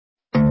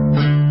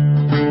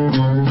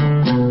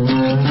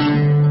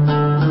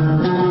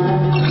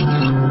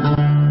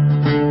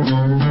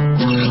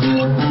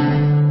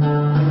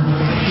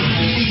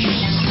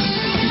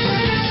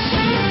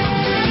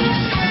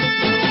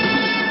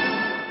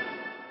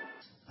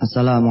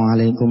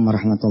Assalamualaikum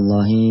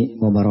warahmatullahi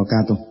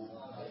wabarakatuh.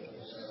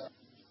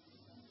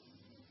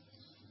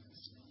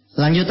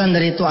 Lanjutan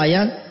dari itu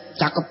ayat,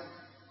 cakep.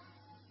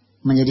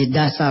 Menjadi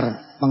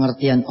dasar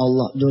pengertian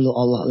Allah. Dulu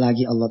Allah,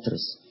 lagi Allah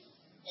terus.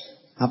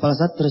 Hafal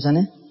Ustaz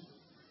terusannya?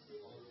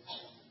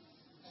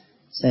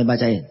 Saya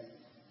bacain.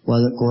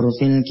 Wadhkur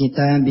fil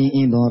kitabi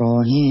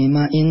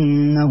Ibrahim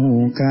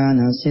innahu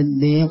kana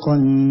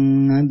siddiqan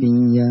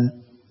nabiyya.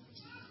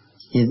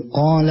 إذ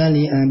قال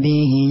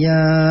لأبيه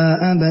يا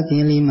أبت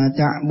لم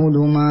تعبد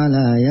ما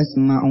لا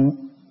يسمع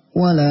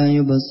ولا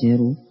يبصر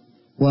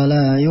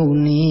ولا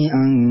يغني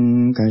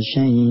عنك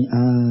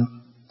شيئا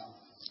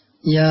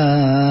يا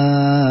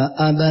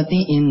أبت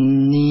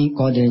إني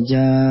قد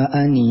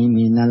جاءني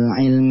من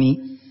العلم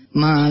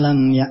ما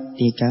لم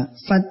يأتك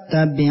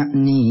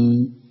فاتبعني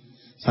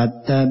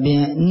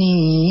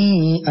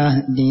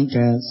أهدك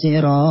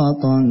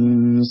صراطا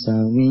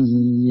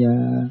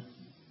سويا.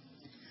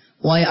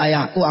 Wahai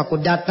ayahku, aku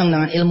datang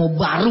dengan ilmu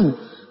baru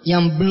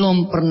yang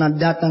belum pernah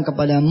datang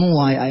kepadamu,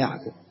 wahai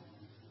ayahku.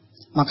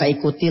 Maka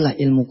ikutilah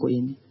ilmuku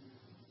ini.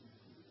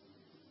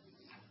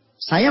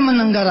 Saya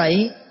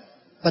menenggarai,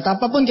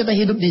 betapapun kita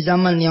hidup di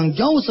zaman yang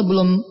jauh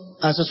sebelum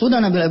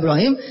sesudah Nabi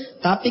Ibrahim,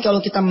 tapi kalau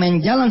kita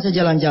main jalan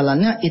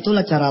sejalan-jalannya,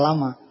 itulah cara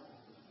lama.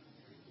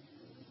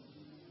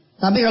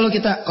 Tapi kalau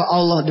kita ke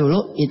Allah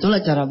dulu,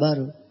 itulah cara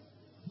baru.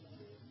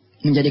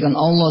 Menjadikan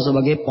Allah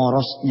sebagai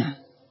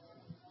porosnya.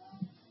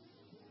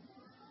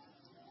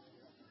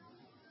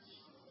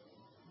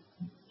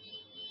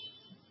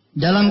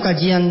 Dalam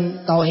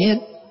kajian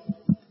tauhid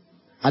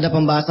ada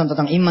pembahasan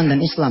tentang iman dan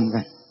Islam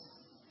kan.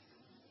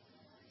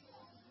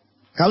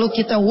 Kalau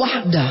kita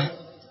wahdah,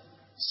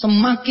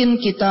 semakin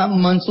kita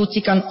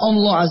mensucikan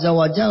Allah Azza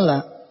wa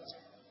Jalla,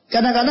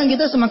 kadang-kadang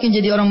kita semakin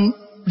jadi orang,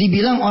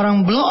 dibilang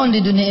orang blow on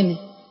di dunia ini.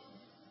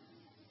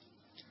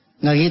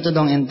 Nggak gitu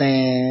dong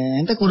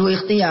ente kudu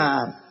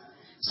ikhtiar.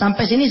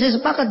 Sampai sini saya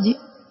sepakat Ji,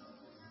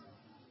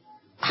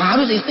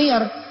 harus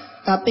ikhtiar.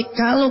 Tapi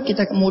kalau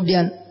kita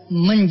kemudian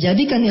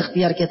menjadikan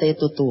ikhtiar kita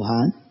itu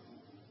Tuhan,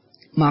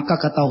 maka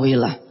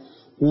ketahuilah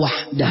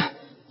wahdah,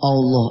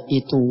 Allah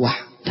itu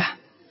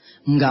wahdah,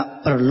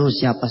 nggak perlu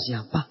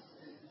siapa-siapa.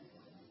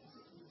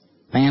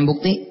 Pengen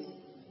bukti?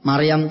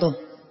 Maryam tuh,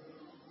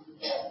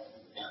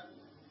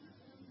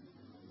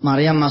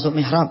 Maryam masuk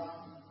mihrab,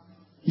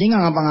 dia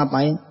nggak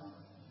ngapa-ngapain,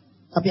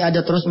 tapi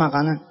ada terus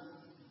makanan.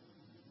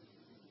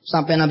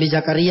 Sampai Nabi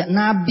Zakaria,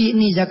 Nabi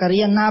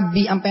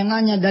sampai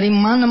nanya, dari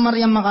mana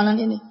Maryam makanan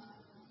ini?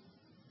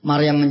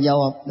 Maryam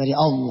menjawab, dari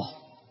Allah.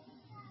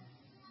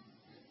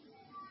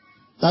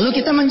 Lalu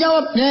kita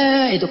menjawab,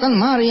 itu kan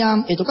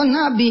Maryam, itu kan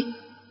Nabi.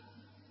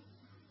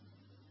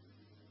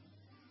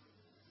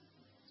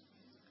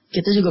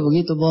 Kita juga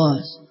begitu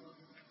bos.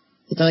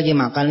 Kita lagi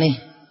makan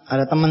nih,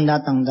 ada teman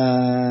datang,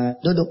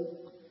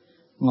 duduk.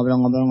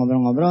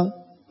 Ngobrol.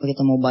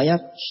 Begitu mau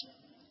bayar,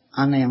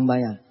 ana yang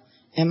bayar.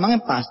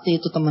 Emangnya pasti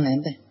itu teman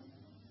ente?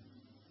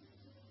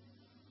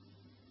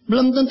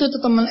 Belum tentu itu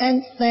teman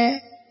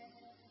ente.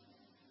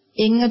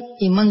 Ingat,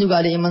 iman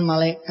juga ada iman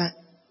malaikat.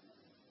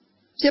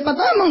 Siapa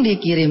tahu emang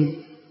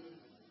dikirim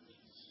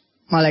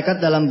malaikat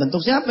dalam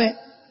bentuk siapa?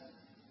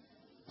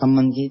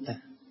 Teman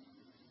kita.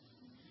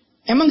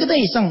 Emang kita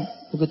iseng,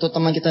 begitu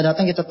teman kita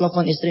datang kita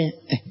telepon istrinya,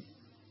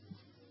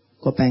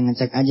 gue pengen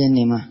ngecek aja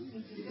nih mah,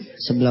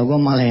 sebelah gue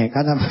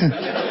malaikat apa?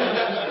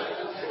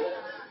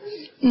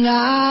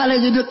 Nggak ada,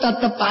 judul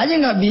tetep aja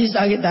nggak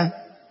bisa kita.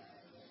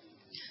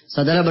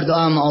 Saudara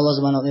berdoa sama Allah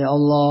Subhanahu wa taala, ya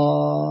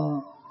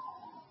Allah,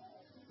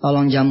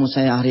 tolong jamu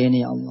saya hari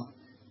ini ya Allah.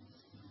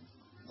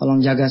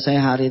 Tolong jaga saya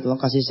hari itu.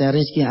 Kasih saya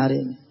rezeki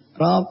hari ini.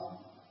 Rob,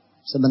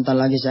 sebentar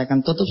lagi saya akan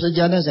tutup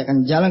sejadah. Saya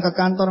akan jalan ke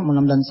kantor.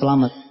 Mudah-mudahan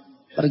selamat.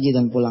 Pergi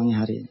dan pulangnya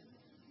hari ini.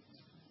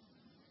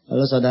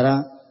 Lalu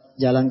saudara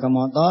jalan ke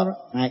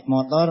motor. Naik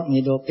motor.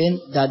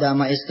 Ngidupin. Dada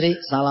sama istri.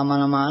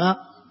 Salaman sama anak.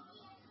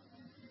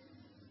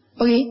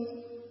 Pergi.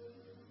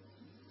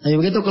 Tapi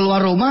begitu keluar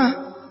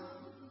rumah.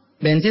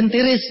 Bensin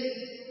tiris.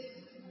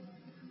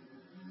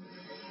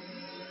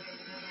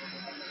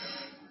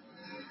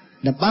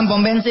 Depan pom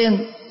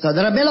bensin,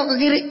 saudara belok ke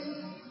kiri,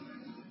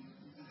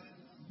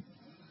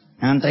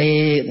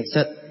 ngantri,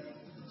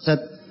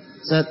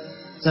 set,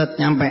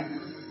 nyampe.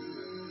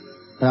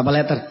 Berapa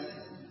liter?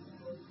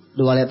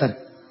 2 liter.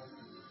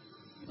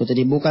 Itu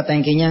dibuka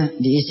tangkinya,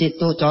 diisi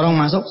tuh, corong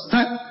masuk,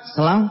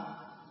 selang,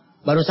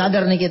 baru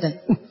sadar nih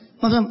kita.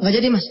 Mas, nggak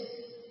jadi mas.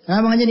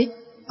 Kenapa nggak jadi?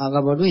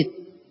 Agak bawa duit.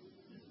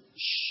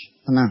 Shh,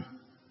 tenang.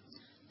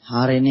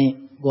 Hari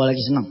ini gua lagi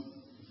senang.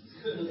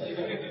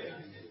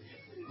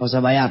 Gak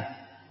usah bayar.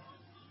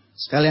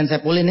 Sekalian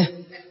saya pulin ya.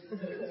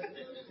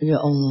 Ya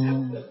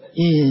Allah.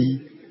 Iya.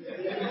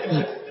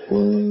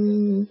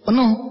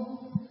 Penuh.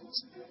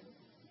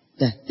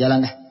 Dah,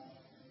 jalan dah.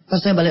 Terus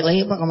saya balik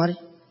lagi Pak kemari.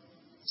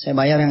 Saya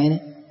bayar yang ini.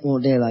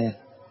 Udah lah ya.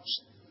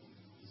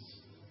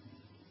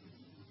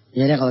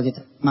 Ya deh kalau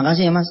gitu.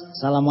 Makasih ya Mas.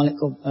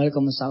 Assalamualaikum.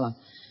 Waalaikumsalam.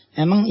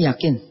 Emang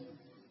yakin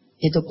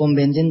itu pom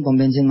bensin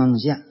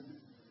manusia?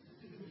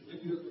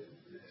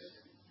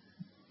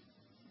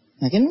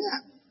 Yakin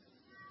enggak?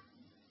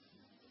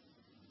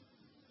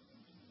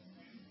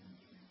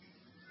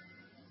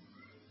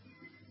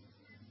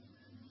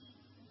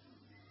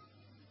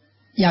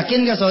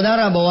 Yakin gak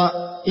saudara bahwa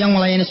yang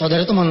melayani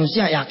saudara itu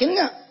manusia? Yakin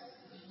gak?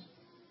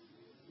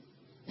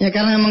 Ya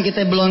karena memang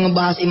kita belum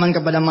ngebahas iman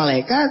kepada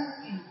malaikat,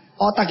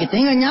 otak kita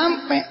nggak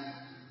nyampe.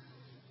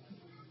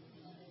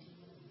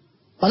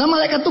 Padahal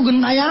malaikat tuh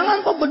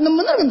gentayangan, kok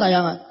bener-bener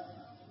gentayangan.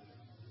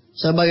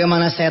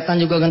 Sebagaimana setan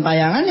juga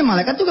gentayangan, ya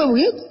malaikat juga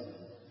begitu.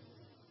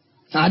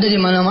 Ada di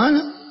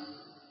mana-mana.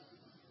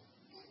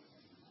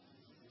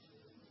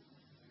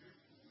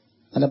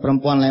 Ada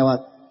perempuan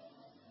lewat,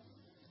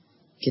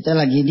 kita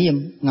lagi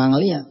diem, nggak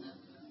ngeliat.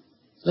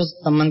 Terus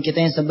teman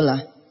kita yang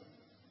sebelah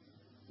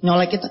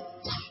nyolek kita.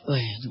 Wah,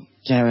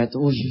 cewek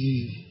tuh,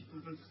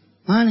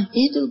 mana?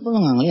 Itu lo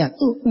nggak ngeliat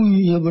tuh?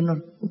 Iya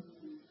benar.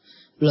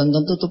 Belum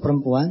tentu tuh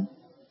perempuan.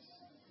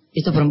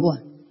 Itu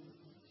perempuan.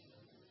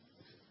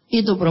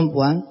 Itu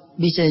perempuan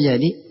bisa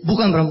jadi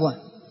bukan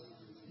perempuan,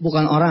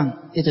 bukan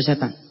orang. Itu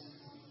setan.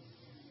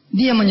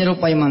 Dia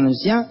menyerupai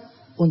manusia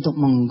untuk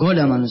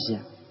menggoda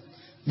manusia.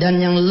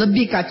 Dan yang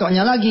lebih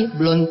kacaunya lagi,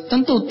 belum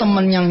tentu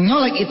teman yang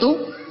nyolek itu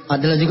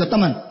adalah juga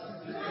teman.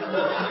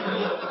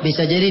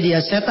 Bisa jadi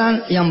dia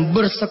setan yang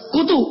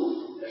bersekutu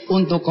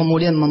untuk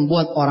kemudian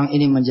membuat orang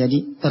ini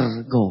menjadi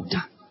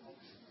tergoda.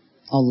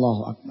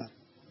 Allahu Akbar.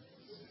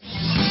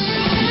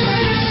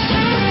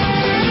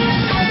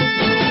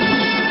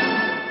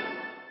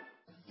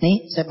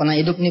 Nih, saya pernah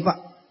hidup nih Pak.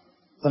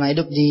 Pernah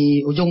hidup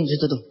di ujung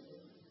situ tuh.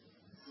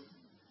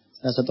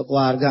 Ada satu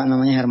keluarga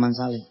namanya Herman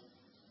Salim.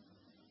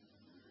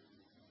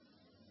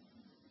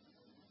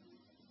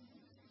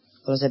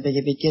 Kalau saya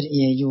pikir-pikir,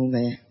 iya juga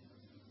ya.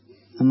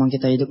 Memang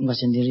kita hidup nggak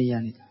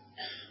sendirian itu.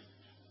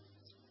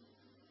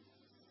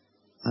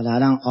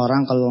 Kadang-kadang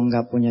orang kalau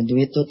nggak punya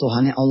duit tuh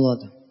Tuhannya Allah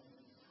tuh.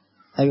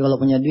 Tapi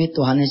kalau punya duit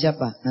Tuhannya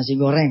siapa? Nasi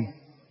goreng.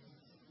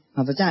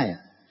 Nggak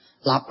percaya?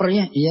 Lapar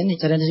ya? Iya nih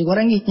cari nasi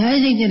goreng nih.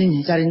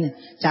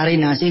 Cari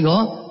nasi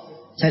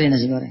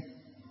goreng.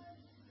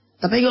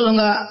 Tapi kalau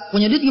nggak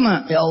punya duit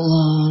gimana? Ya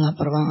Allah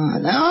lapar banget.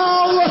 Ya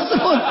Allah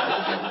tuh.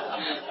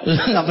 Lu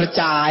nggak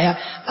percaya?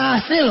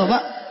 Asli loh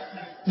Pak.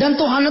 Dan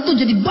Tuhannya tuh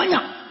jadi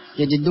banyak.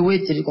 Jadi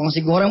duit, jadi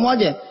nasi goreng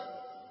aja.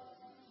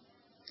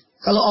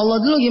 Kalau Allah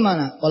dulu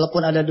gimana?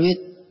 Walaupun ada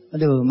duit,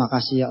 aduh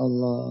makasih ya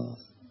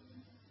Allah.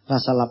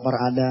 Rasa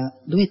lapar ada,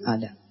 duit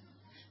ada.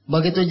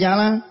 Begitu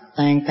jalan,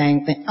 teng.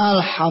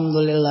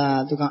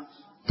 Alhamdulillah, tuh kan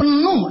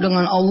penuh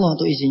dengan Allah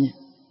tuh isinya.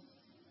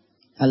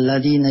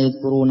 Alladzina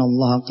yadhkuruna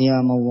Allah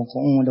qiyaman wa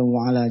qu'udan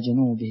wa 'ala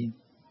junubihim.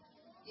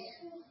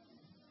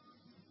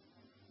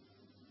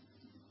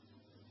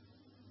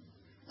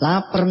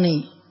 Lapar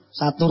nih,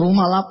 satu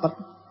rumah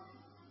lapar.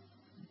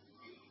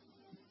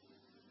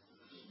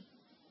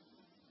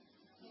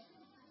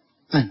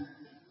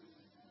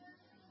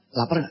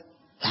 Lapar gak?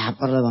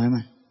 Lapar lah Bang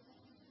Iman.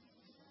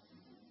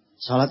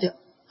 Sholat yuk.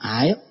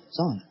 Ayo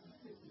sholat.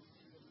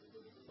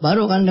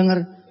 Baru kan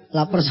denger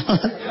lapar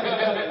sholat.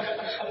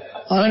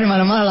 Orang di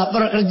mana-mana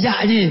lapar kerja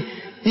aja.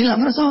 Ini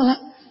lapar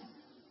sholat.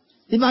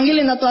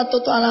 Dipanggilin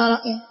atu-atu tuh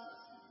anak-anaknya.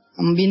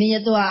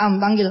 Bininya tuh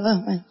panggil.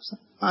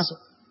 Masuk.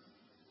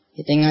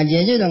 Kita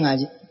ngaji aja udah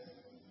ngaji.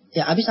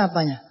 Ya habis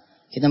apanya?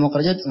 Kita mau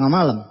kerja tengah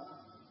malam.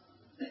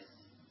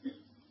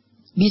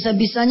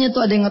 Bisa-bisanya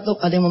tuh ada yang ngetuk,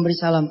 ada yang memberi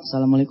salam.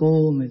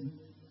 Assalamualaikum.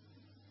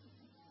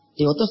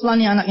 Diutuslah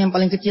nih anak yang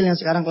paling kecil yang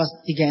sekarang kelas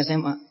 3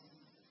 SMA.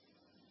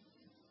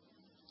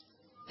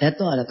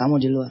 Lihat tuh ada tamu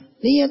di luar.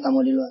 Lihat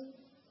tamu di luar.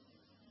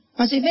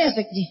 Masih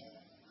besek Ji.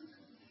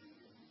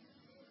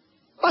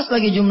 Pas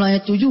lagi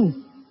jumlahnya 7.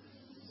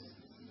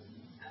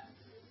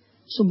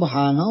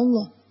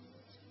 Subhanallah.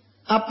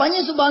 Apanya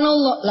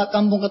subhanallah? Lah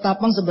kampung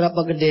Ketapang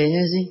seberapa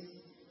gedenya sih?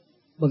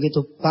 Begitu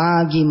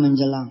pagi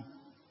menjelang.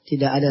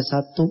 Tidak ada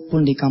satu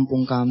pun di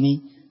kampung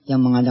kami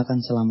yang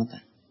mengadakan selamatan.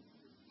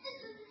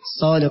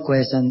 So the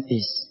question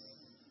is,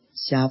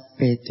 siapa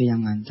itu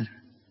yang nganter?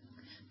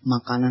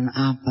 Makanan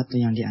apa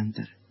tuh yang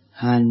diantar?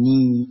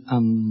 Hani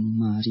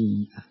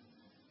Amaria.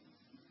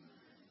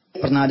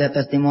 Pernah ada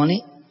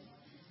testimoni,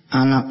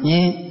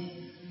 anaknya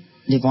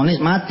divonis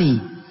mati.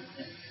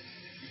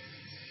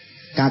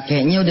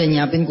 Kakeknya udah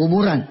nyiapin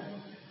kuburan.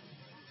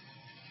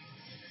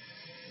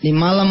 Di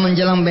malam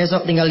menjelang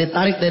besok tinggal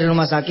ditarik dari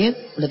rumah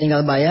sakit, udah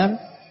tinggal bayar.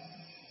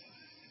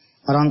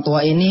 Orang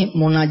tua ini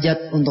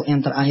munajat untuk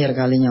yang terakhir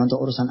kalinya untuk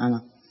urusan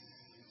anak.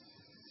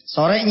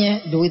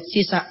 Sorenya duit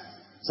sisa,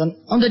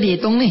 udah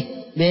dihitung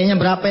nih, biayanya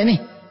berapa nih?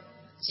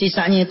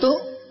 Sisanya itu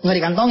nggak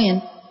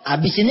dikantongin,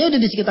 habisinnya udah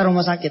di sekitar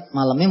rumah sakit.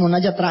 Malamnya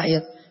munajat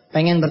terakhir,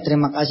 pengen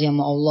berterima kasih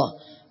sama Allah.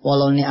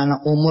 Walau nih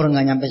anak umur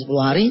nggak nyampe 10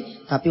 hari,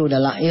 tapi udah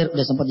lahir,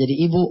 udah sempat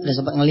jadi ibu, udah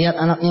sempat ngelihat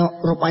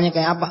anaknya rupanya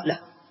kayak apa,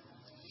 dah.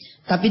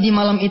 Tapi di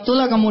malam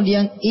itulah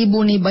kemudian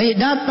ibu nih bayi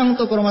datang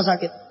tuh ke rumah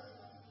sakit.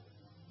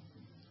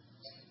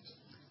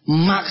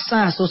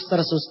 Maksa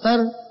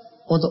suster-suster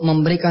untuk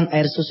memberikan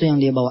air susu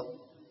yang dia bawa.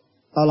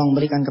 Tolong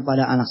berikan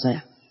kepada anak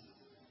saya.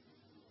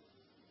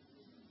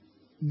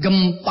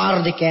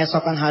 Gempar di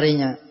keesokan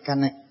harinya.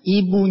 Karena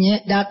ibunya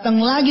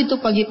datang lagi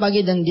tuh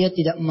pagi-pagi dan dia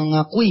tidak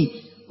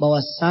mengakui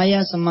bahwa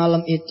saya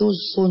semalam itu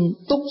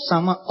suntuk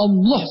sama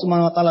Allah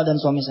Subhanahu wa taala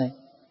dan suami saya.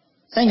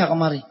 Saya nggak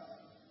kemari.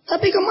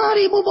 Tapi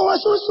kemari ibu bawa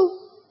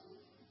susu.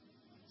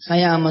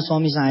 Saya sama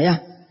suami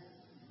saya.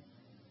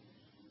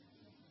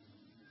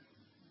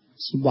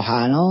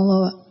 Subhanallah,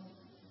 Pak.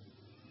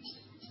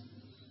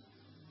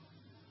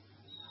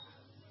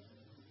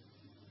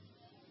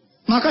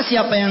 Maka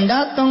siapa yang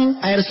datang,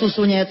 air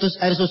susunya itu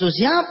air susu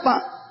siapa?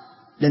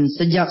 Dan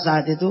sejak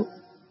saat itu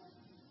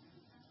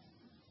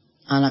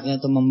anaknya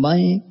itu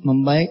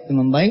membaik,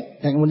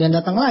 dan kemudian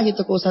datang lagi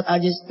tuh ke Ustadz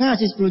Aziz,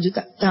 ngasih 10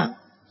 juta. Tak,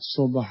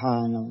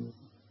 subhanallah.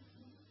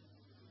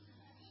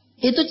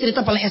 Itu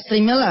cerita paling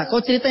ekstrimnya lah.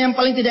 Kalau cerita yang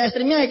paling tidak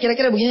ekstrimnya,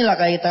 kira-kira beginilah,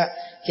 kayak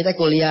kita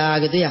kuliah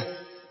gitu ya.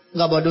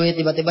 Nggak bawa duit,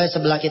 tiba-tiba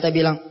sebelah kita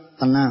bilang,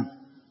 tenang,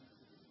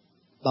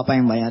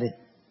 Bapak yang bayarin.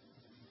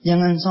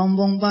 Jangan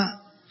sombong, Pak.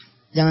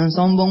 Jangan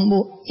sombong,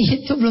 Bu.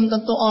 Itu belum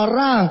tentu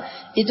orang.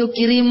 Itu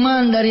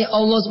kiriman dari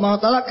Allah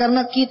SWT,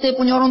 karena kita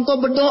punya orang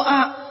tua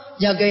berdoa.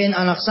 Jagain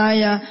anak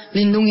saya,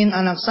 lindungin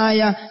anak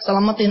saya,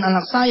 selamatin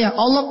anak saya.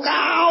 Allah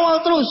kawal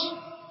terus.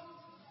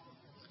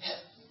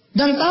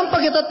 Dan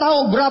tanpa kita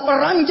tahu berapa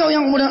ranjau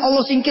yang kemudian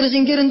Allah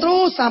singkirin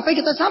terus sampai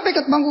kita sampai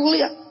ke bangku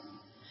kuliah.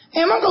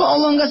 Emang kalau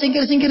Allah nggak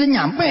singkirin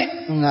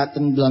nyampe? Nggak,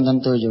 belum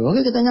tentu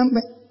juga kita nyampe.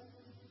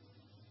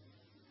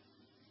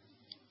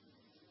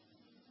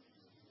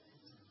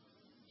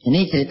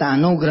 Ini cerita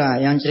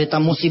anugerah, yang cerita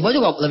musibah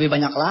juga lebih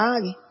banyak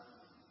lagi.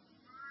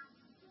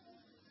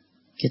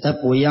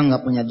 Kita puyeng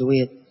nggak punya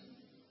duit,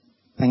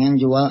 pengen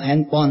jual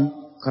handphone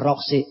ke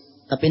Roxy.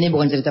 Tapi ini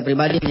bukan cerita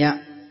pribadi ya,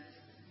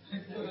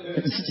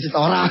 cerita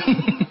orang.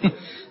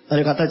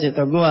 Tadi kata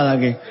cerita gua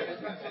lagi.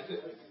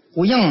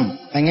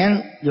 Puyeng pengen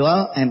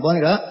jual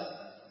handphone ke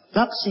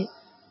Roxy.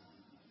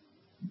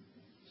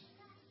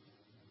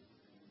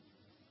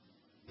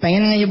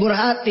 Pengen ngehibur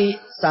hati,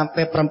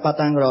 sampai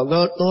perempatan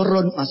Grogol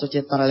turun masuk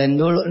Citraland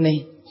dulu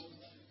nih.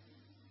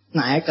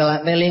 Naik ke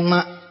lantai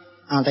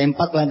 5, lantai 4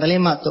 ke lantai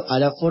 5 tuh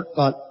ada food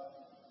court.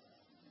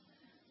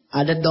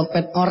 Ada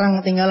dompet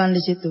orang ketinggalan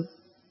di situ.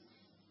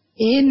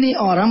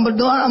 Ini orang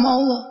berdoa sama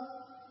Allah.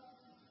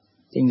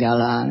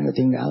 Ketinggalan.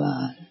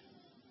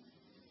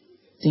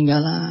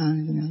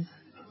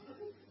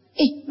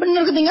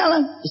 Bener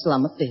ketinggalan,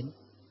 diselamatin.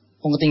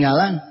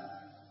 Ketinggalan.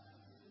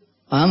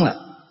 Paham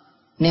nggak?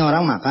 Ini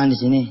orang makan di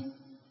sini.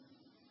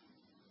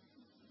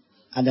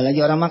 Ada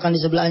lagi orang makan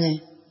di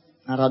sebelahnya.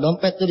 Naruh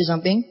dompet tuh di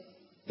samping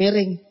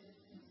piring.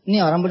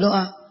 Ini orang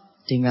berdoa.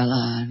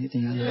 Ketinggalan.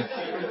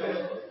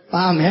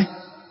 Paham ya?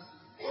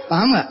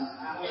 Paham nggak?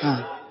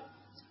 Nah,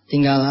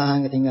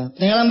 ketinggalan.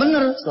 Ketinggalan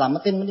bener,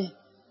 selamatin dia.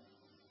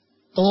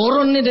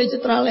 Turun nih dari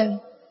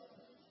Citraland.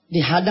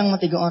 Dihadang sama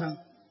 3 orang.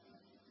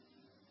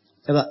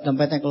 Coba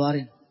dompetnya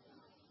keluarin.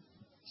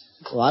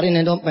 Keluarin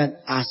nih dompet.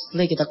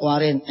 Asli kita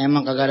keluarin.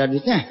 Emang kagak ada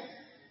duitnya.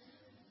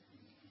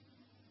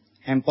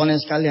 Handphone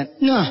sekalian.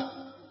 Nah,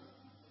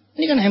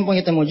 ini kan handphone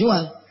kita mau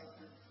jual.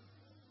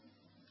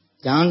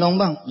 Jangan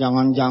dong bang.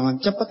 Jangan.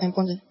 Cepet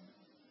handphone.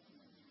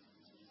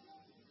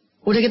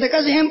 Udah kita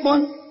kasih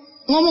handphone.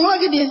 Ngomong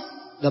lagi dia.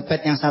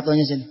 Dompet yang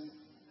satunya sini.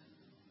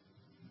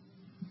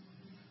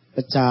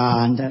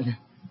 Bercanda.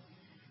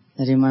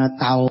 Dari mana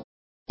tahu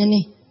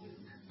ini?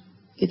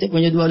 Kita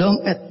punya 2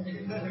 dompet.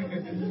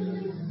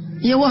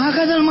 Ya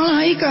wahakadzal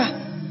malaikah.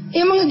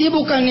 Emang dia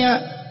bukannya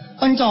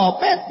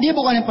pencopet, dia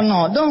bukannya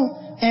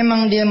penodong.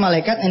 Emang dia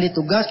malaikat yang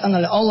ditugaskan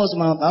oleh Allah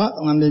Subhanahu wa taala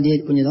untuk ngambil dia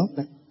punya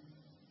dompet.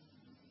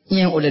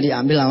 Yang udah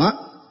diambil lama.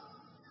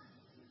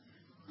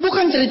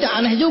 Bukan cerita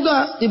aneh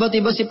juga.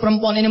 Tiba-tiba si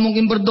perempuan ini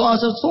mungkin berdoa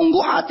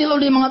sesungguh hati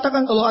lalu dia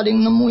mengatakan, kalau ada yang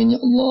nemuin, ya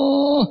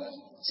Allah,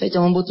 saya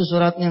cuma butuh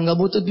suratnya, nggak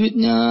butuh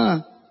duitnya.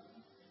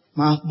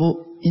 Maaf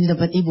Bu, ini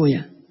dapat ibu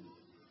ya.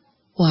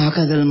 Wah,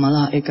 kadal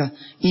malaika.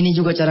 Ini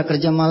juga cara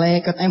kerja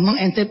malaikat. Emang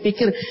ente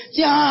pikir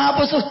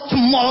siapa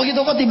secemol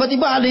gitu kok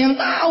tiba-tiba ada yang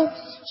tahu?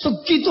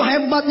 Segitu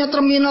hebatnya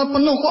terminal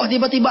penuh kok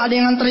tiba-tiba ada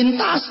yang nganterin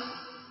tas.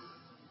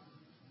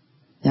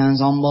 Jangan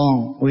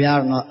sombong. We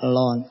are not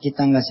alone.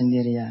 Kita nggak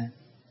sendirian.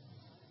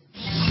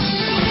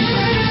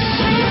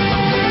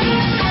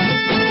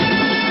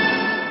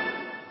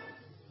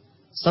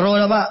 Seru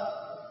udah Pak.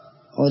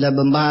 Udah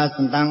membahas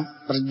tentang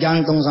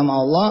bergantung sama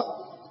Allah,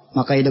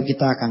 maka hidup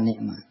kita akan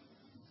nikmat.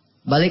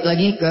 Balik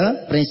lagi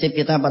ke prinsip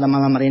kita pada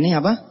malam hari ini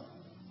apa?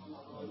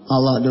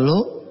 Allah dulu,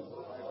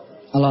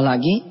 Allah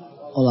lagi,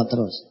 Allah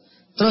terus.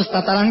 Terus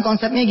tataran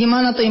konsepnya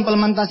gimana tuh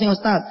implementasinya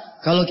Ustaz?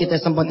 Kalau kita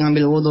sempat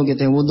ngambil wudhu,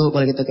 kita wudhu.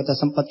 Kalau kita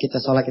sempat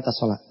kita sholat, kita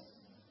sholat.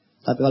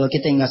 Tapi kalau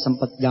kita nggak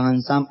sempat, jangan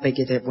sampai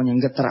kita punya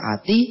getar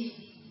hati,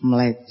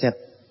 melecet,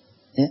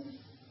 ya,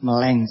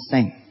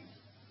 melengseng,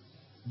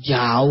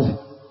 jauh,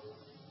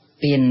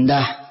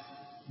 pindah,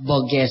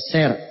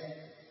 bergeser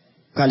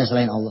kepada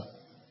selain Allah.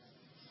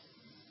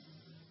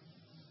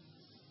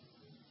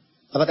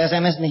 Dapat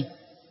SMS nih.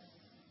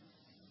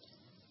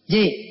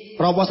 Ji,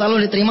 proposal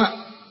lu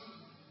diterima.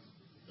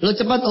 Lu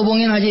cepat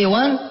hubungin Haji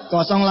Iwan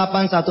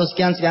 081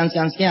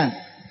 sekian.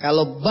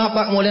 Kalau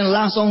Bapak kemudian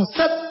langsung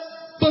set,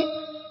 peng.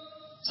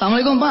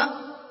 Assalamualaikum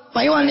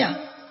Pak Iwan ya.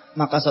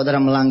 Maka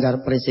saudara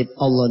melanggar prinsip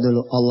Allah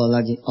dulu, Allah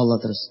lagi,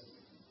 Allah terus.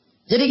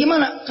 Jadi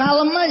gimana?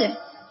 Kalem aja.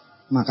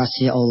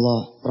 Makasih ya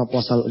Allah,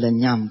 proposal udah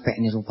nyampe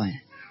nih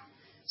rupanya.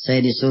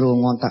 Saya disuruh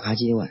ngontak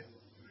Haji Iwan.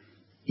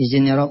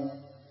 Izin ya Rob,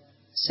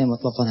 Saya mau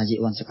telepon Haji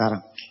Iwan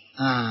sekarang.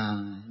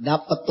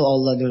 Dapat tuh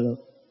Allah dulu.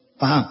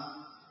 Paham?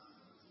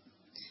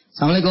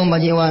 Assalamualaikum Pak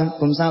Haji Iwan.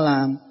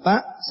 Waalaikumsalam.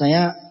 Pak,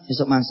 saya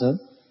Yusuf Mansur,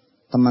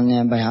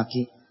 temannya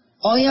Bayhaqi.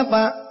 Oh iya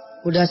Pak,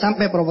 udah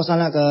sampai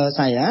proposalnya ke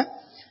saya.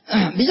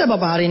 Bisa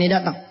Bapak hari ini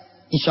datang?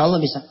 Insya Allah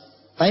bisa.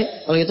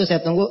 Baik, kalau gitu saya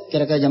tunggu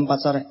kira-kira jam 4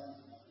 sore.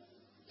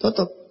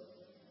 Tutup.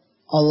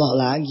 Allah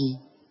lagi.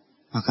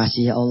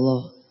 Makasih ya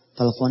Allah.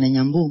 Teleponnya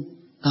nyambung.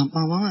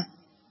 Gampang banget.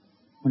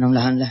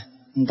 Mudah-mudahan lah.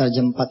 Ntar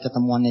jam 4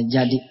 ketemuannya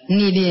jadi.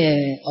 Ini dia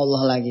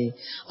Allah lagi.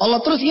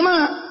 Allah terus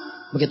gimana?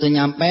 Begitu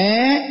nyampe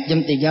jam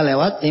 3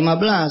 lewat 15.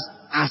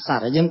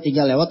 Asar jam 3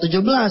 lewat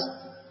 17.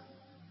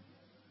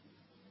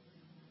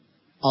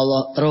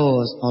 Allah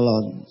terus. Allah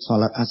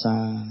sholat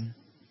asar.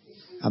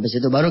 Habis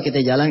itu baru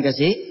kita jalan ke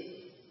si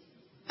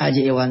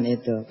Haji Iwan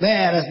itu.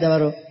 Beres dah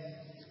baru.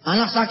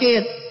 Anak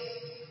sakit.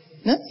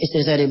 Nah,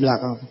 istri saya di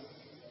belakang.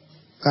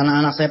 Karena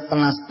anak saya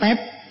pernah step.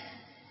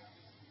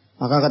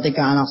 Maka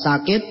ketika anak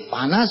sakit,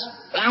 panas,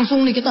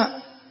 langsung nih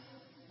kita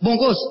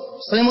bungkus,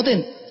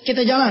 selimutin,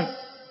 kita jalan.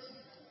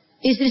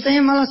 Istri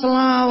saya malah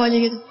selaw aja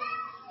gitu.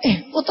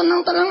 Kok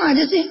tenang-tenang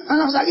aja sih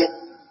anak sakit?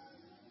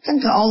 Kan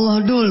ke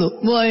Allah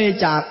dulu. Boy,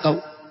 cakep.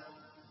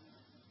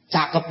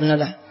 Cakep bener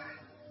dah.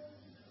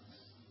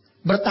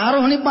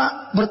 Bertaruh nih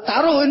Pak,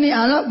 bertaruh ini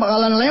anak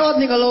bakalan lewat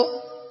nih kalau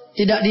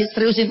tidak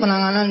diseriusin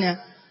penanganannya.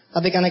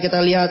 Tapi karena kita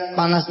lihat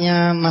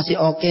panasnya masih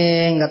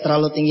oke, nggak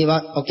terlalu tinggi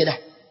banget, oke dah.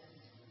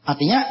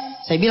 Artinya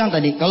saya bilang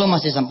tadi, kalau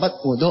masih sempat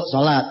wudu,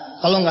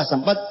 sholat. Kalau nggak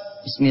sempat,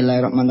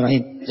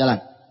 Bismillahirrahmanirrahim, jalan.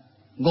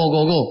 Go,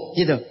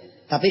 gitu.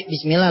 Tapi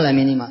Bismillah lah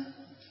minimal.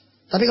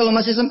 Tapi kalau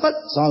masih sempat,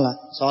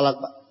 sholat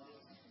Pak.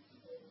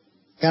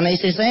 Karena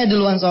istri saya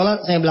duluan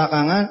sholat, saya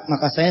belakangan,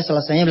 maka saya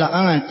selesainya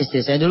belakangan. Istri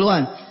saya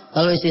duluan.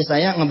 Lalu istri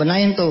saya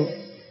ngebenain tuh.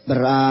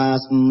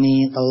 Beras,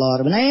 mie,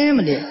 telur. Benain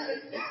sama dia.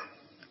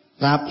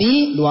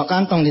 Rapi, 2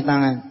 kantong di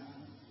tangan.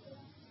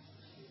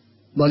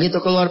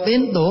 Begitu keluar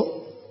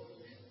pintu.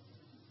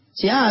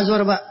 Si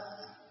Azwar Pak.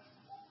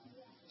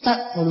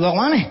 Tak, mau dibawa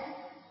kemana?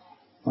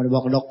 Mau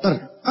dibawa ke dokter.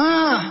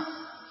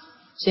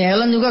 Si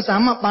Helen juga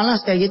sama panas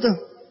kayak gitu.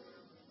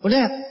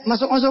 Udah,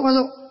 masuk.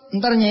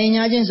 Ntar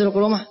nyainya aja yang suruh ke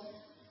rumah.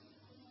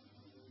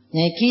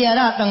 Nyai Kia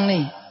datang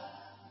nih.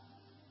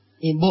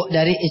 Ibu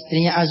dari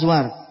istrinya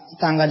Azwar,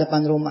 tetangga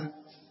depan rumah.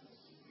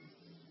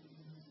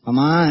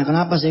 Mama,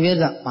 kenapa sih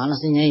beda?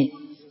 Panas nih Nyai.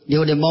 Dia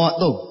udah bawa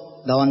tuh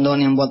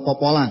daun-daun yang buat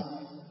popolan.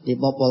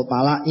 Dipopol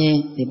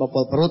palanya,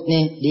 dipopol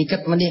perutnya,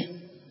 diikat sama dia.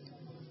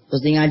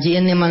 Terus di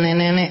ngajiin nih sama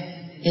nenek-nenek.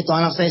 Itu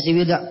anak saya si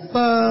Wida.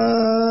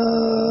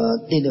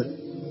 Tidur.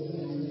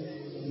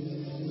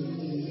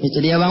 Itu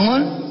dia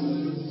bangun.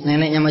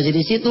 Neneknya masih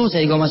di situ,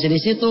 saya juga masih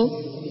di situ.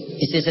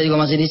 Istri saya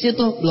juga masih di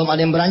situ. Belum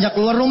ada yang beranjak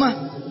keluar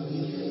rumah.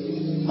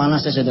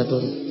 Panasnya sudah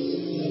turun.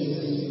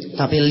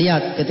 Tapi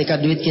lihat ketika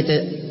duit kita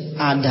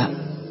ada.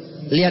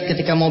 Lihat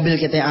ketika mobil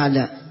kita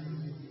ada.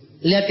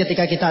 Lihat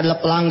ketika kita adalah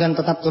pelanggan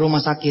tetap ke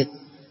rumah sakit.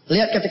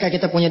 Lihat ketika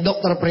kita punya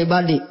dokter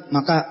pribadi.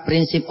 Maka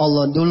prinsip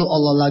Allah dulu,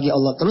 Allah lagi,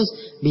 Allah terus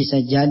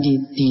bisa jadi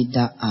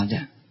tidak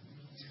ada.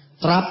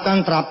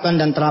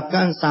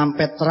 Terapkan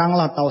sampai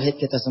teranglah tauhid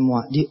kita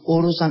semua. Di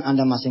urusan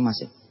Anda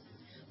masing-masing.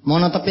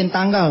 Mau netepin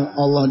tanggal,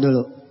 Allah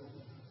dulu.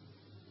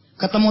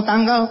 Ketemu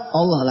tanggal,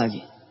 Allah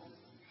lagi.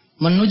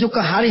 Menuju ke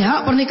hari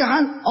H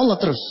pernikahan, Allah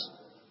terus.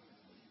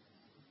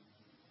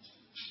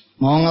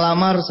 Mau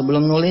ngelamar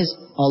sebelum nulis,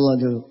 Allah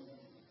dulu.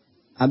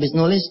 Habis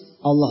nulis,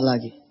 Allah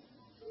lagi.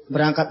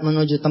 Berangkat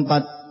menuju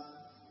tempat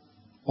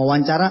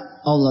wawancara,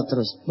 Allah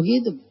terus.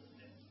 Begitu.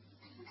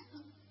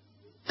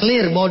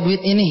 Clear bahwa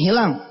duit ini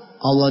hilang,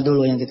 Allah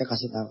dulu yang kita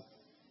kasih tahu.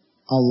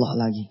 Allah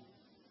lagi.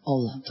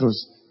 Allah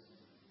terus.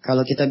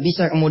 Kalau kita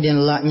bisa kemudian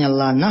la-nya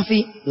la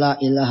nafi, la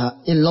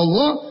ilaha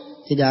illallah,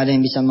 tidak ada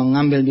yang bisa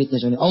mengambil duitnya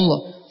kecuali Allah.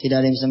 Tidak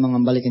ada yang bisa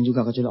mengembalikan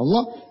juga kecuali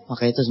Allah.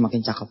 Maka itu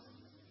semakin cakep.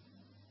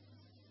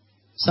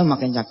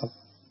 Semakin cakep.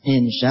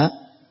 Insya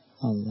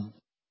Allah.